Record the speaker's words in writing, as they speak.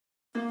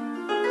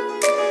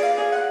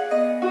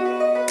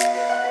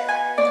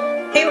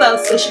Hey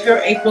loves, it's your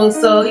girl April.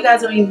 So you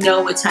guys already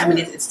know what time it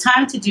is. It's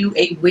time to do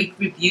a wig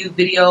review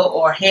video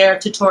or hair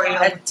tutorial.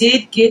 I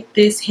did get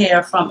this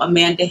hair from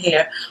Amanda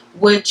Hair,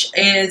 which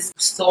is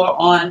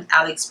store on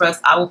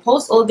AliExpress. I will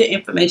post all the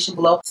information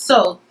below.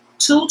 So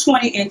two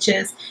 20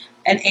 inches,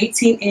 an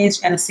 18-inch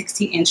and a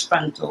 16-inch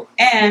frontal.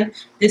 And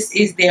this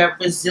is their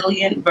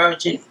Brazilian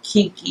Virgin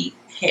Kinky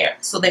hair.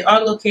 So they are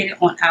located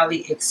on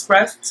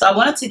AliExpress. So I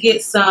wanted to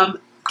get some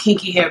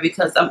kinky hair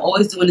because I'm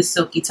always doing the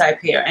silky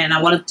type hair, and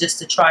I wanted just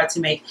to try to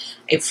make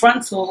a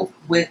frontal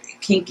with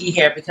kinky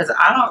hair because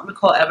I don't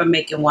recall ever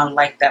making one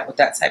like that with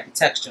that type of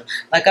texture.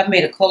 Like I've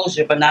made a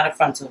closure but not a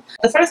frontal.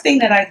 The first thing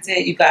that I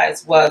did, you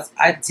guys, was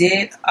I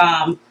did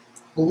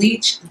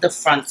bleach the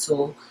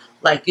frontal,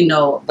 like, you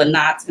know, the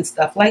knots and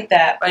stuff like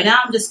that. Right now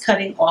I'm just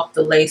cutting off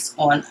the lace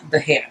on the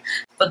hair.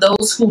 For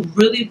those who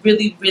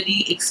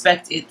really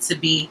expect it to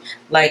be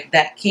like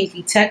that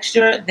kinky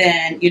texture,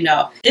 then, you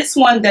know, this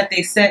one that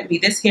they sent me,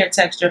 this hair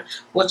texture,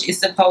 which is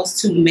supposed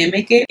to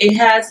mimic it, it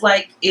has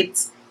like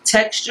its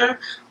texture,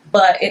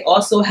 but it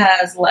also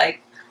has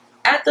like,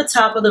 at the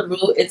top of the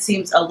root, it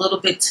seems a little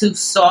bit too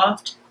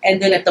soft. And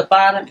then at the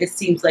bottom, it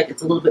seems like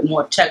it's a little bit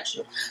more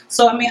textured.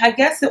 So, I mean, I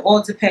guess it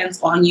all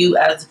depends on you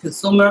as a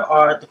consumer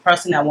or the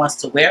person that wants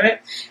to wear it.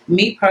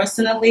 Me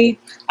personally,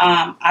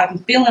 I'm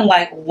feeling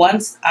like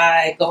once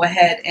I go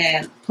ahead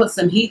and put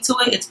some heat to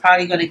it, it's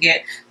probably going to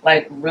get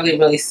like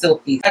really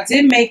silky. I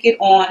did make it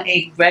on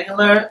a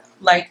regular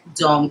like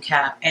dome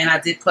cap, and I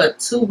did put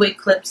two wig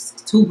clips,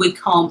 two wig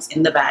combs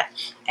in the back,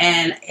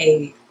 and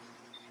an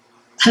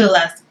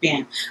elastic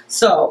band.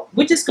 So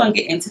we're just going to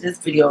get into this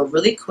video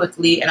really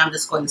quickly, and I'm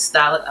just going to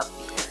style it up.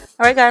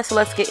 Alright guys, so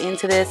let's get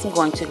into this. I'm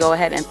going to go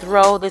ahead and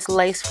throw this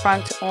lace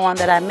front on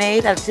that I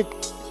made. I did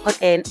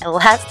put an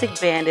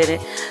elastic band in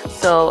it,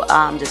 so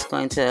I'm just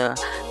going to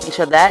make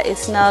sure that is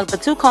snug. The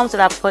two combs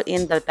that I put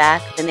in the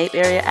back, the nape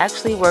area,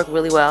 actually work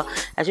really well.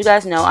 As you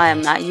guys know, I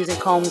am not using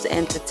combs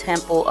in the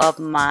temple of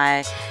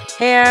my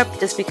hair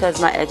just because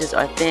my edges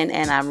are thin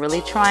and I'm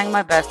really trying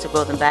my best to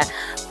grow them back.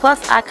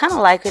 Plus, I kind of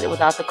like it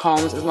without the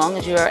combs. As long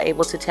as you're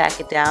able to tack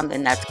it down,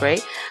 then that's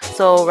great.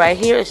 So right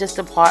here is just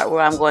the part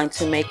where I'm going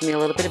to make me a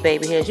little bit of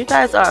baby hairs. You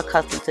guys are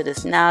accustomed to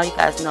this now. You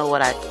guys know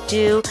what I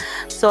do.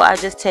 So I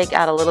just take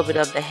out a little bit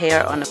of the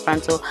hair on the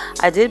frontal.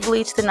 I did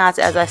bleach the knots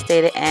as I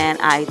stated, and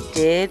I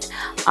did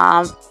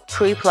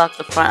pre-pluck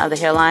the front of the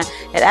hairline.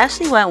 It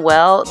actually went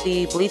well.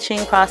 The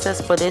bleaching process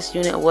for this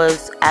unit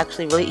was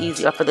actually really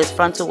easy, or for this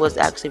frontal was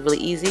actually really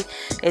easy.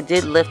 It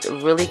did lift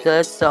really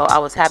good, so I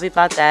was happy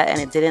about that,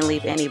 and it didn't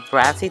leave any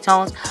brassy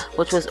tones,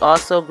 which was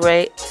also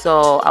great.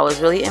 So I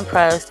was really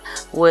impressed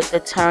with the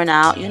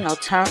turnout, you know,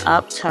 turn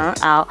up, turn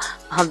out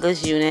of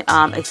this unit.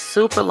 It's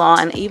super long,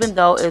 and even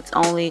though it's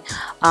only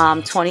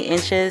 20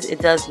 inches, it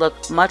does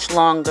look much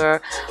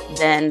longer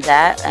than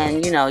that.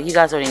 And you know, you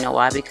guys already know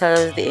why,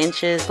 because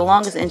the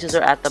longest inches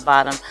are at the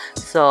bottom,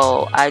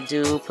 so I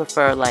do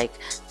prefer like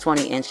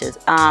 20 inches.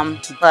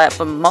 But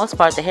for the most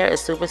part, the hair is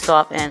super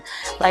soft, and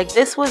like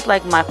this was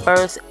like my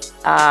first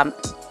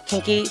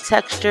kinky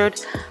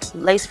textured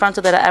lace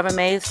frontal that I ever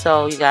made.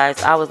 So you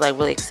guys, I was like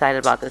really excited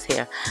about this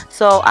hair.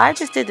 So I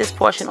just did this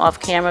portion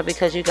off camera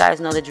because you guys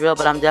know the drill,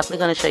 but I'm definitely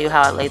going to show you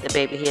how I laid the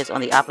baby hairs on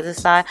the opposite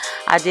side.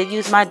 I did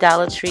use my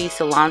Dollar Tree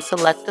Salon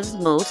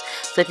Selectives mousse.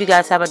 So if you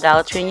guys have a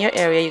Dollar Tree in your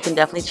area, you can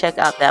definitely check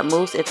out that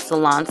mousse. It's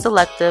Salon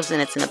Selectives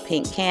and it's in a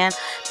pink can.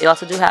 They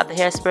also do have the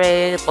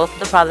hairspray. Both of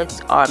the products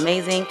are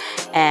amazing,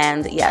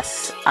 and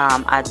yes,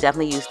 I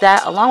definitely used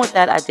that. Along with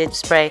that, I did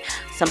spray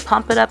some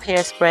Pump It Up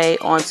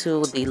hairspray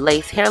onto the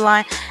lace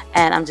hairline,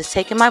 and I'm just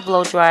taking my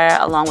blow dryer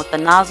along with the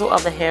nozzle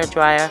of the hair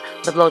dryer,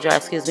 the blow dryer,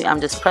 excuse me. I'm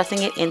just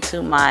pressing it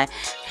into my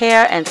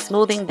hair and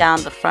smoothing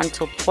down the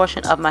frontal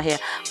portion of my hair.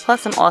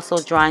 Plus, I'm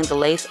also drying the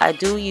lace. I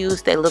do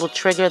use the little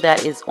trigger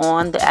that is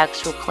on the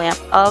actual clamp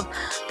of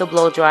the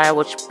blow dryer,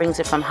 which brings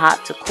it from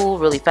hot to cool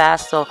really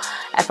fast. So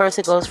at first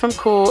it goes from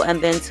cool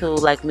and then to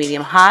like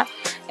medium hot,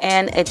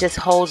 and it just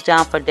holds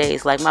down for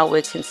days. Like my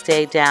wig can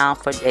stay down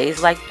for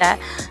days like that,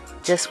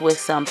 just with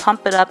some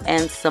Pump It Up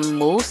and some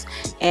mousse.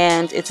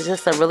 And it's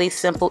just a really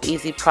simple,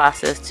 easy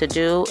process to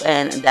do,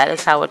 and that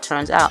is how it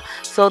turns out.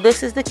 So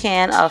this is the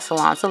can of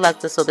Salon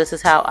Selector. So this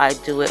is how I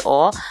do it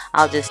all.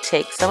 I'll just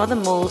take some of the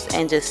mousse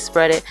and just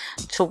spread it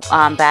to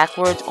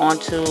backwards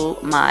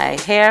onto my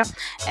hair,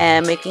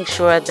 and making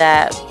sure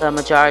that the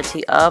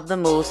majority of the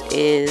mousse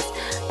is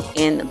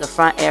in the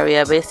front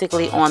area,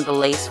 basically on the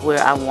lace where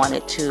I want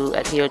it to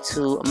adhere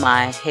to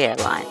my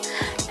hairline.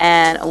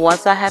 And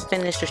once I have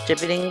finished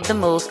distributing the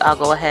mousse, I'll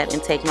go ahead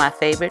and take my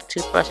favorite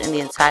toothbrush in the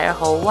entire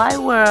whole wide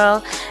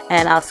world,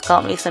 and I'll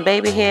sculpt me some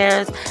baby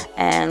hairs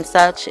and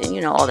such, and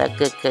you know, all that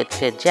good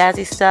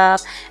jazzy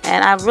stuff.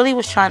 And I really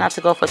was trying not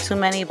to go for too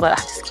many, but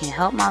I just can't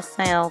help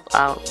myself.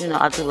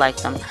 I do like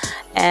them.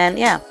 And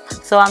yeah,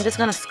 so I'm just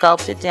going to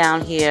sculpt it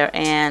down here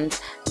and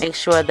make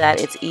sure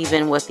that it's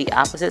even with the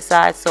opposite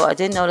side. So I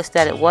did notice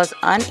that it was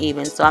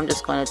uneven, so I'm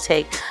just going to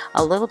take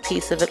a little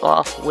piece of it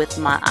off with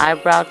my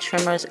eyebrow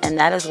trimmers, and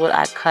that is what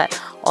I cut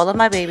all of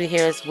my baby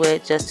hairs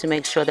with, just to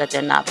make sure that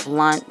they're not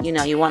blunt. You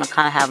know, you want to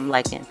kind of have them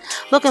like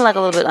looking like a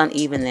little bit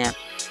uneven there.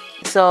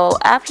 So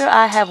after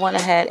I have went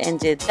ahead and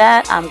did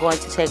that, I'm going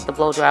to take the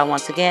blow dryer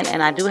once again,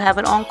 and I do have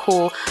it on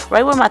cool.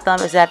 Right where my thumb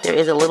is at, there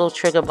is a little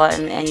trigger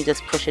button, and you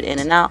just push it in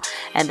and out,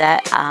 and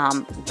that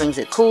brings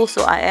it cool.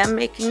 So I am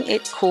making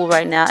it cool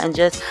right now and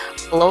just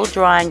blow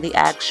drying the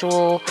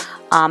actual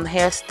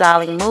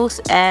hairstyling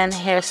mousse and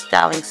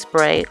hairstyling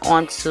spray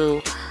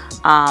onto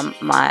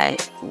my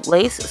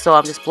lace. So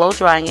I'm just blow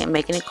drying it,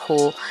 making it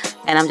cool,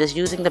 and I'm just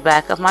using the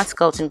back of my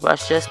sculpting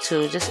brush just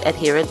to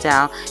adhere it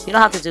down. You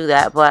don't have to do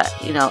that, but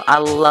you know, I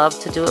love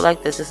to do it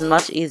like this. It's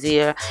much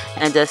easier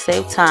and it does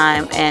save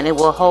time, and it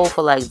will hold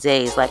for like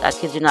days. Like, I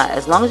kid you not,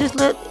 as long as you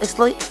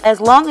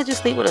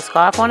sleep with a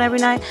scarf on every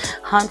night,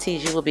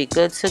 hunties, you will be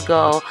good to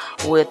go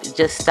with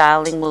just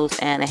styling mousse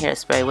and a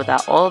hairspray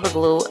without all the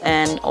glue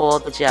and all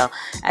the gel.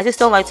 I just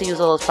don't like to use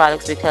all those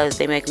products because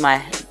they make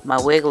my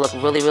wig look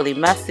really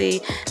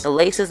messy. The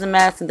lace is a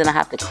mess, and then I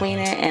have to clean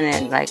it, and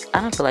then like,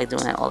 I don't feel like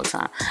doing that all the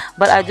time.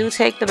 But I do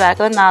take the back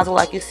of the nozzle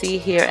like you see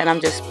here, and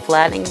I'm just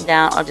flattening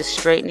down or just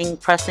straightening,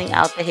 pressing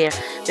out the hair.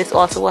 This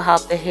also will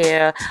help the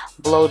hair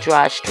blow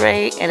dry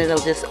straight, and it'll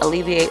just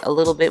alleviate a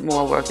little bit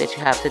more work that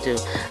you have to do.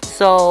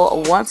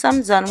 So once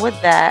I'm done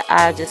with that,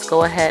 I just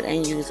go ahead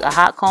and use a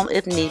hot comb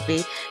if need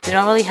be. You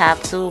don't really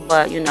have to,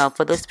 but you know,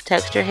 for this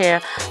texture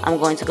hair, I'm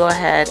going to go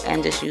ahead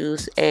and just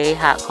use a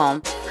hot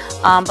comb.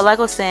 But like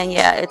I was saying,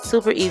 yeah, it's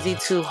super easy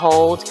to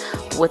hold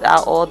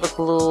without all the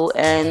glue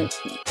and,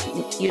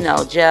 you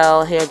know,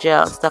 gel, hair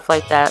gel, and stuff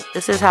like that.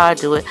 This is how I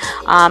do it.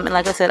 And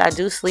like I said, I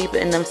do sleep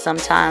in them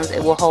sometimes.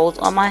 It will hold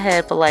on my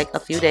head for like a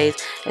few days,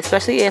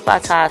 especially if I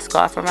tie a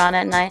scarf around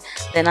at night.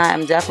 Then I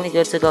am definitely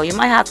good to go. You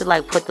might have to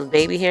like put the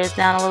baby hairs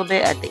down a little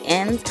bit at the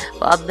ends,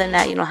 but other than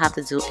that, you don't have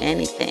to do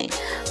anything.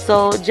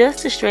 So just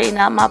to straighten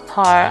out my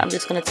part, I'm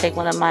just going to take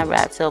one of my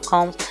rat tail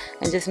combs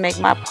and just make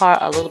my part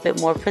a little bit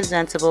more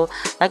presentable.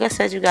 Like I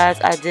said, you guys,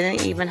 I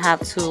didn't even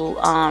have to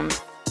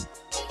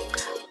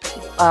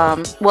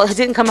well, it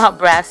didn't come out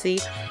brassy,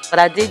 but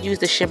I did use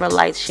the Shimmer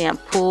Light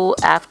shampoo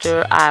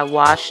after I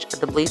washed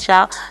the bleach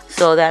out,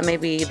 so that may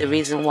be the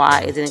reason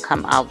why it didn't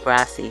come out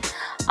brassy.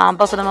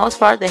 But for the most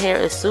part, the hair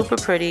is super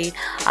pretty.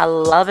 I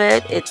love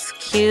it. It's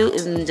cute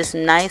and just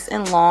nice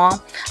and long.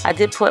 I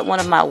did put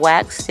one of my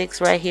wax sticks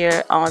right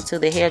here onto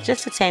the hair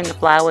just to tame the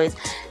flyaways,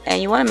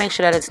 and you want to make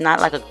sure that it's not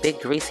like a big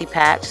greasy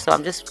patch. So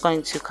I'm just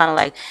going to kind of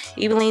like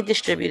evenly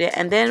distribute it,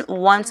 and then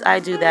once I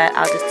do that,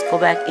 I'll just go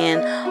back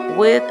in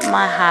with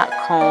my hot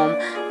comb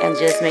and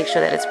just make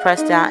sure that it's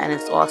pressed down and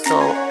it's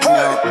also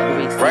no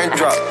greasy.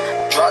 Raindrop,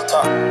 drop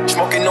top,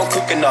 smoking, no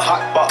cooking, the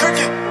hot pot.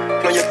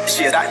 Blow your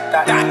shit,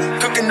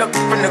 cooking up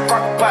in the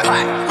crock pot.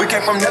 We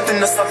came from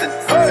nothing to something.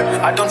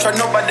 I don't try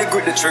nobody,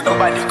 grip the trigger.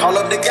 Call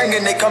up the gang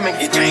and they come and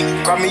get you.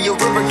 Grab me a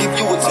river, give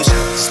you a tissue.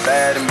 It's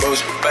bad and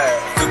bullshit, bad.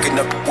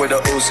 Cooking up with a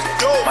Uzi.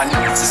 My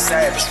niggas is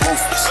savage,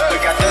 ruthless. We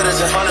got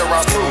 30s and 100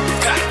 rounds too.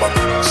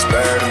 It's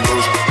bad and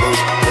bullshit,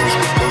 bullshit,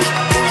 bullshit,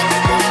 bullshit.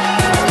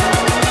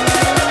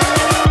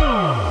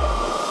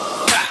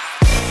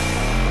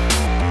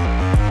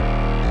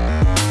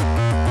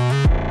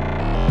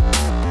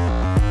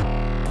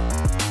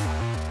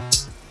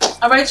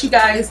 Alright, you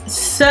guys,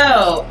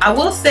 so I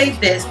will say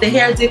this, the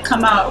hair did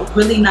come out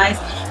really nice,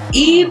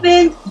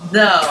 even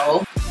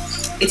though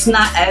it's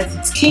not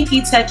as kinky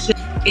texture,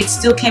 it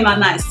still came out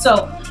nice.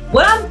 So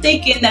what I'm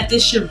thinking that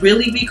this should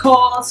really be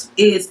called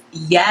is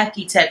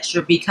yucky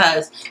texture,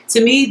 because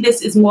to me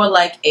this is more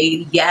like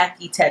a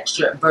yucky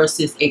texture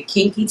versus a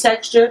kinky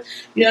texture.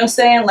 You know what I'm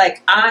saying?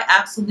 Like, I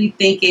absolutely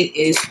think it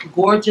is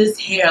gorgeous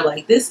hair.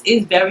 Like, this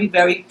is very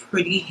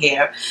pretty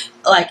hair.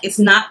 Like, it's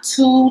not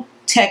too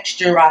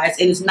texturized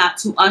and it's not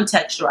too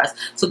untexturized.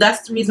 So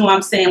that's the reason why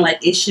I'm saying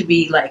like it should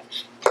be like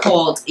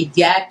called a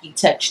yucky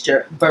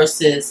texture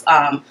versus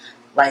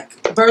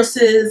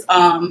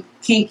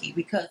kinky,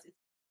 because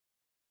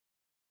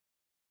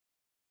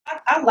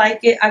I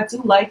like it. I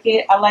do like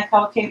it. I like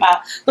how it came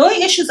out. The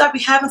only issues I be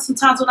having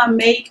sometimes when I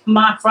make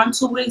my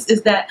frontal wigs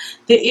is that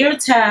the ear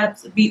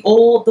tabs be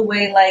all the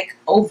way like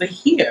over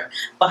here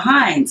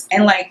behind,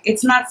 and like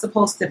it's not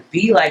supposed to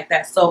be like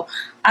that. So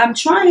I'm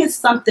trying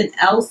something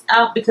else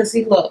out, because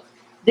see, look,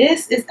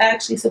 this is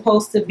actually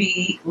supposed to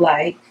be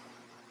like,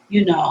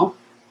 you know,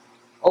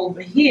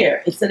 over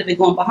here instead of it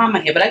going behind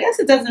my ear. But I guess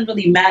it doesn't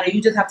really matter.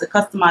 You just have to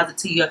customize it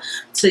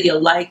to your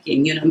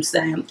liking, you know what I'm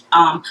saying?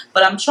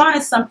 But I'm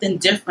trying something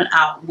different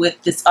out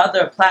with this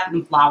other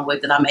platinum blonde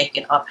wig that I'm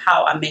making of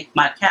how I make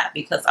my cap,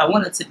 because I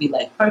want it to be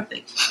like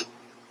perfect.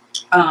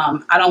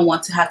 I don't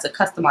want to have to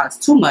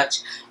customize too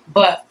much,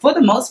 but for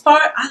the most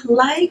part, I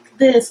like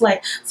this.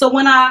 Like, so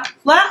when I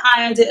flat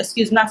ironed it,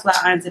 excuse me, not flat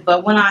ironed it,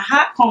 but when I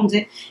hot combed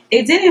it,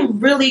 it didn't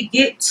really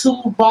get too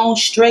bone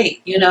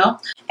straight, you know?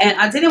 And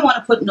I didn't want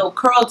to put no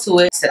curl to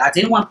it. I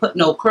didn't want to put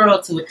no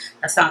curl to it.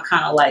 That sounds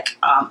kind of like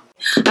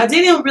I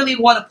didn't really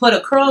want to put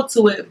a curl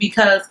to it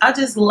because I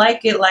just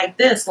like it like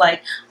this.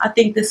 Like, I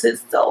think this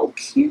is so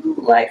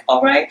cute. Like,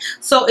 all right.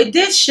 So it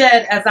did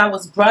shed as I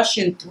was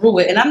brushing through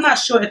it. And I'm not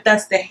sure if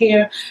that's the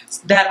hair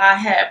that I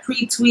had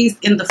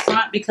pre-tweezed in the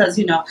front because,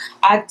 you know,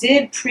 I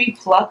did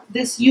pre-pluck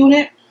this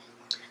unit.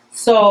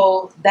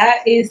 So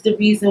that is the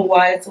reason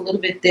why it's a little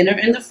bit thinner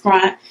in the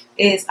front.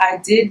 Is I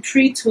did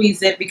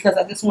pre-tweeze it because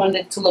I just wanted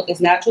it to look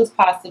as natural as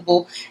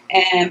possible,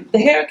 and the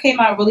hair came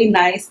out really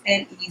nice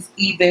and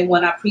even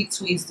when I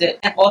pre-tweezed it,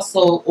 and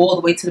also all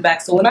the way to the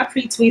back. So when I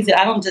pre-tweeze it,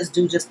 I don't just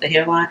do just the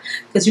hairline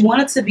because you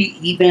want it to be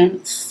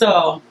even.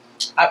 So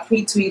I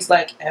pre-tweeze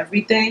like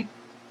everything,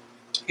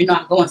 you know,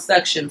 I go in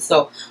sections.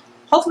 So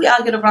hopefully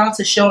I'll get around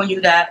to showing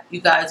you that,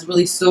 you guys,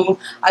 really soon.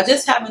 I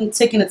just haven't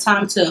taken the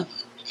time to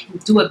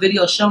do a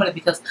video showing it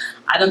because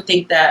I don't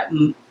think that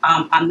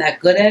I'm that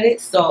good at it.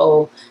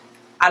 So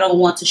I don't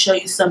want to show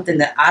you something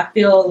that I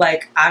feel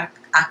like I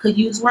could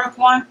use work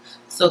on.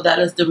 So that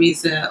is the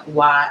reason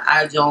why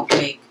I don't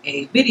make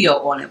a video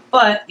on it.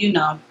 But, you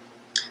know,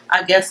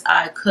 I guess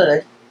I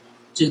could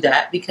do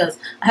that because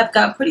I have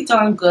gotten pretty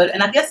darn good.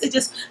 And I guess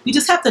you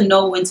just have to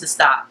know when to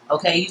stop,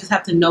 okay? You just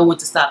have to know when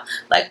to stop.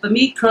 Like, for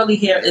me, curly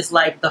hair is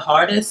like the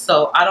hardest.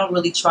 So I don't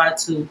really try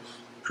to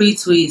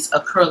pre-tweeze a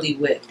curly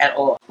wig at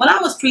all. When I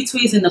was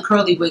pre-tweezing the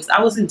curly wigs, I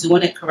wasn't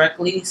doing it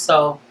correctly.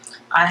 So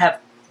I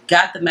have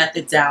got the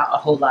method down a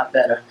whole lot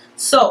better.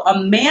 So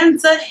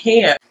Amanda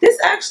hair. This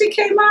actually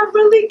came out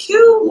really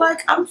cute.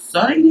 Like, I'm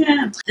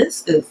saying,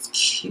 this is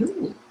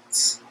cute.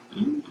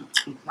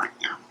 Wow.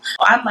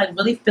 I'm like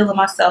really feeling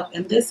myself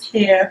in this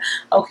hair.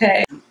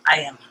 Okay,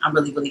 I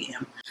really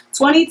am.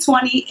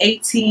 2020,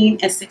 18,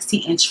 and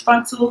 16-inch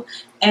frontal.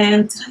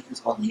 And did I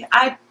use all the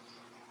hair?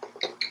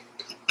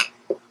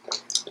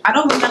 I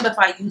don't remember if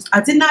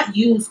I did not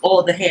use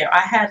all the hair.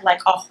 I had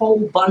like a whole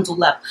bundle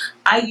left.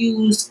 I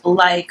used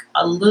like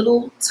a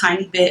little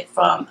tiny bit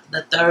from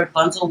the third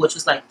bundle, which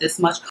was like this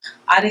much.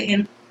 I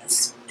didn't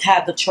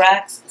have the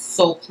tracks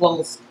so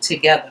close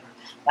together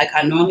like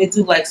I normally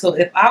do. Like, so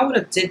if I would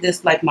have did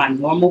this like my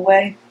normal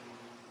way,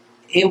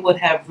 it would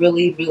have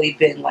really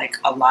been like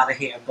a lot of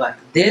hair. But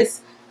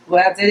this,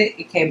 where I did it,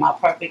 it came out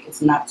perfect.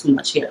 It's not too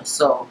much hair.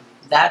 So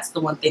that's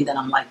the one thing that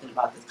I'm liking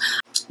about this.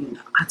 You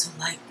know, I do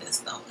like this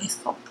though.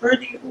 It's so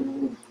pretty.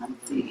 Ooh,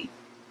 let's see.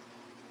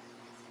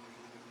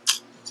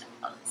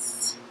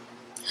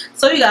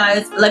 So you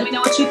guys, let me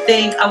know what you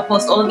think. I'll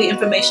post all of the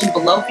information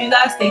below for you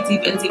guys. Stay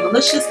deep and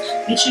delicious.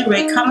 Make sure you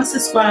rate, comment,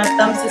 subscribe,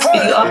 thumbs this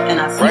video up, and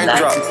I'll see you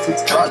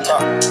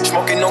guys.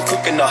 Smoking, no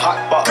cooking, the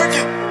hot pot.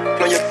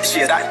 On your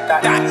shit,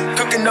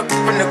 cooking up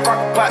in the crock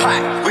pot.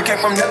 We came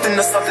from nothing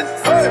to something.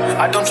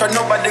 I don't try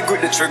nobody,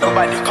 grip the trigger.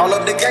 Call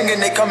up the gang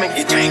and they come and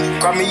get you.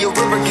 Grab me a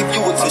river, give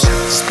you a tissue.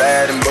 It's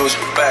bad and bullshit.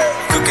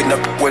 Cooking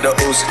up with a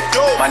Uzi.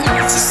 My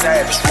niggas is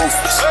savage,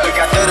 ruthless. We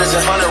got 30s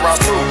and 100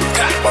 rounds too.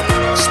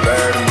 It's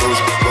bad and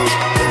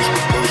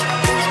bullshit.